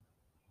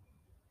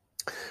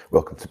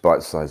Welcome to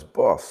Bite Size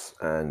Boss,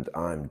 and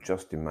I'm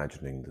just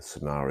imagining the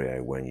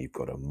scenario when you've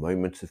got a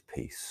moment of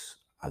peace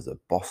as a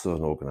boss of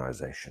an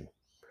organization.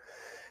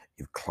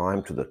 You've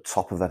climbed to the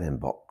top of that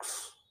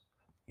inbox,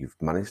 you've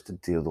managed to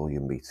deal with all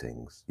your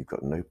meetings, you've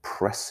got no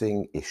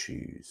pressing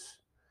issues,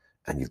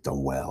 and you've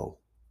done well.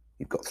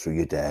 You've got through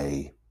your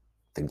day,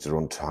 things are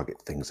on target,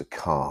 things are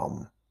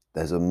calm.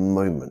 There's a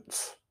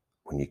moment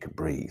when you can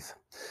breathe.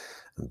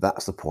 And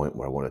that's the point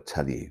where I want to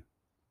tell you,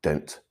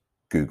 don't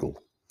Google.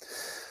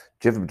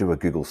 Do you ever do a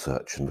Google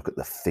search and look at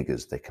the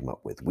figures they come up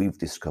with? We've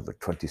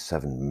discovered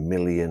 27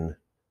 million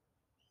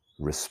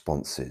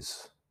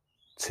responses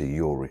to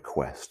your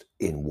request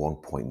in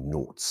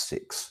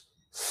 1.06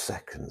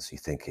 seconds. You're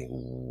thinking,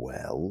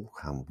 well,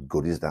 how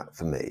good is that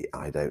for me?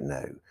 I don't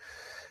know.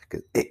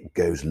 'Cause it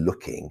goes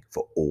looking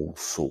for all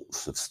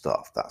sorts of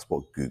stuff. That's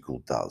what Google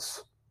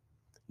does.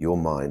 Your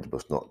mind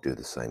must not do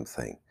the same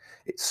thing.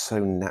 It's so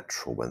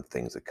natural when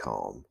things are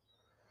calm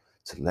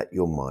to let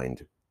your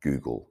mind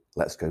Google,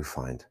 let's go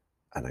find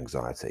an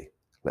anxiety.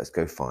 Let's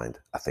go find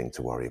a thing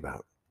to worry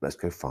about. Let's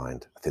go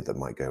find a thing that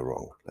might go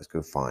wrong. Let's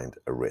go find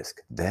a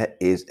risk. There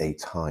is a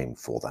time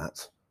for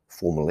that,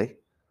 formally,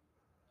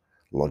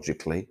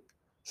 logically,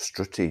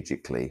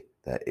 strategically.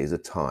 There is a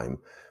time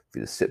for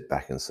you to sit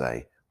back and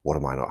say, what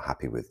am I not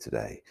happy with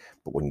today?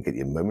 But when you get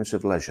your moments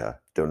of leisure,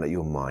 don't let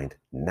your mind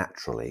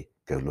naturally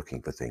go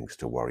looking for things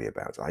to worry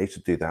about. I used to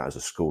do that as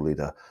a school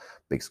leader,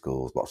 big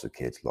schools, lots of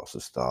kids, lots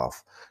of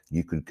staff.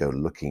 You could go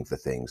looking for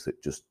things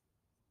that just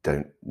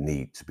don't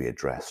need to be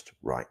addressed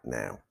right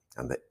now.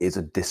 And there is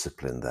a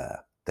discipline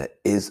there. There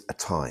is a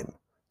time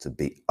to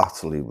be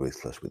utterly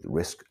ruthless with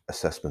risk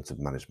assessment of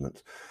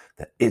management.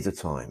 There is a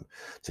time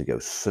to go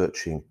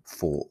searching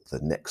for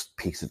the next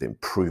piece of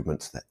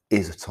improvement. There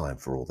is a time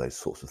for all those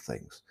sorts of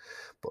things.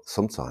 But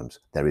sometimes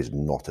there is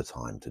not a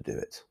time to do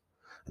it.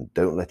 And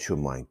don't let your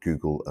mind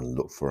Google and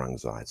look for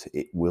anxiety.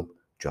 It will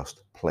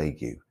just plague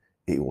you.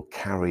 It will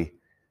carry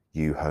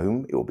you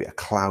home. It will be a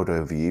cloud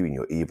over you in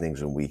your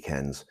evenings and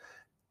weekends.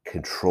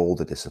 Control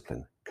the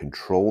discipline,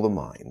 control the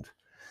mind,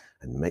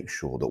 and make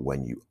sure that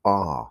when you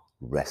are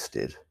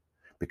rested,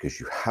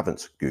 because you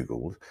haven't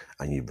Googled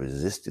and you've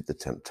resisted the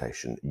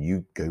temptation,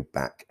 you go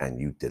back and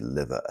you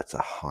deliver at a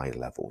high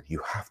level. You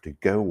have to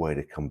go away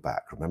to come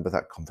back. Remember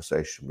that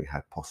conversation we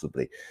had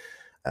possibly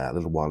a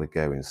little while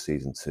ago in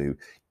season 2?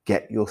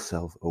 Get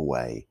yourself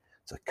away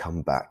to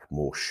come back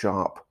more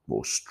sharp,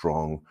 more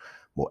strong,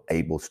 more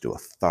able to do a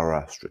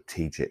thorough,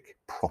 strategic,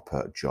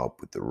 proper job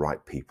with the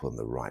right people in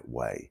the right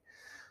way.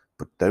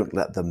 But don't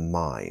let the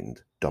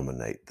mind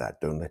dominate that.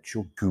 Don't let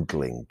your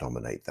Googling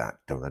dominate that.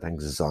 Don't let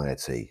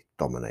anxiety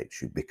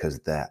dominate you, because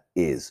there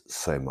is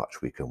so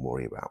much we can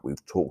worry about.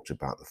 We've talked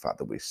about the fact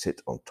that we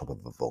sit on top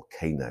of a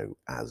volcano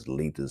as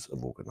leaders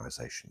of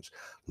organizations.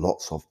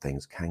 Lots of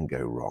things can go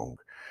wrong,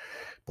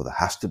 but there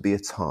has to be a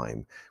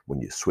time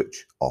when you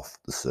switch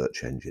off the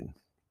search engine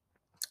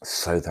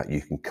so that you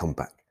can come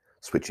back,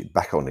 switch it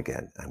back on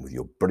again, and with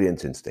your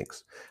brilliant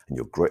instincts and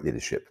your great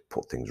leadership,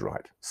 put things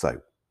right.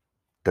 So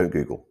don't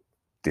Google.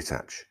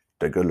 Detach.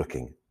 Don't go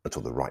looking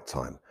until the right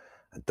time.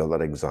 And don't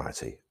let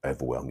anxiety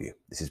overwhelm you.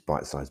 This is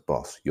Bite Size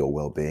Boss. Your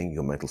well-being,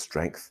 your mental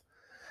strength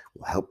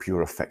will help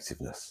your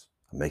effectiveness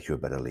and make you a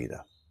better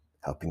leader,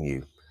 helping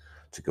you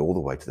to go all the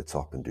way to the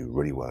top and do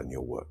really well in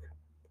your work.